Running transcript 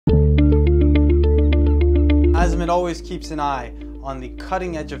always keeps an eye on the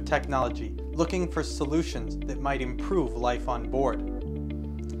cutting edge of technology, looking for solutions that might improve life on board.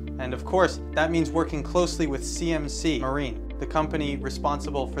 And of course, that means working closely with CMC Marine, the company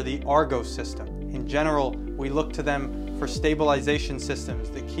responsible for the Argo system. In general, we look to them for stabilization systems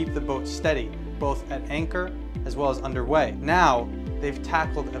that keep the boat steady, both at anchor as well as underway. Now, they've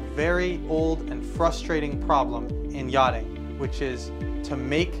tackled a very old and frustrating problem in yachting, which is to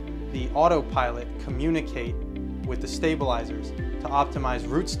make the autopilot communicate with the stabilizers to optimize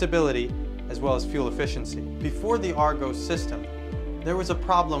route stability as well as fuel efficiency. Before the Argo system, there was a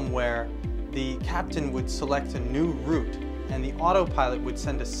problem where the captain would select a new route and the autopilot would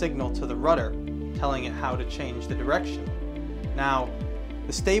send a signal to the rudder telling it how to change the direction. Now,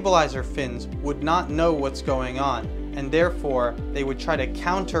 the stabilizer fins would not know what's going on, and therefore they would try to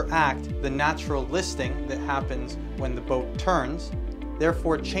counteract the natural listing that happens when the boat turns,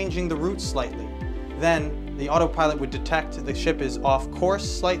 therefore changing the route slightly. Then the autopilot would detect the ship is off course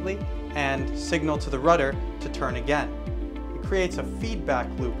slightly and signal to the rudder to turn again. It creates a feedback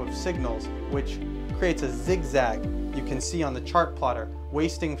loop of signals which creates a zigzag you can see on the chart plotter,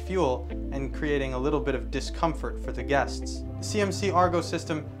 wasting fuel and creating a little bit of discomfort for the guests. The CMC Argo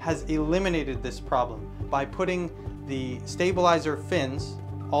system has eliminated this problem by putting the stabilizer fins,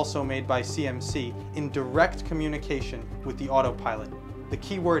 also made by CMC, in direct communication with the autopilot. The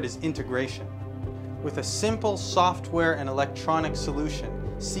key word is integration. With a simple software and electronic solution,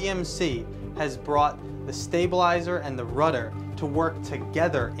 CMC has brought the stabilizer and the rudder to work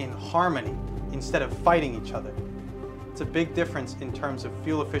together in harmony instead of fighting each other. It's a big difference in terms of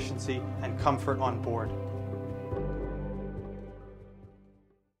fuel efficiency and comfort on board.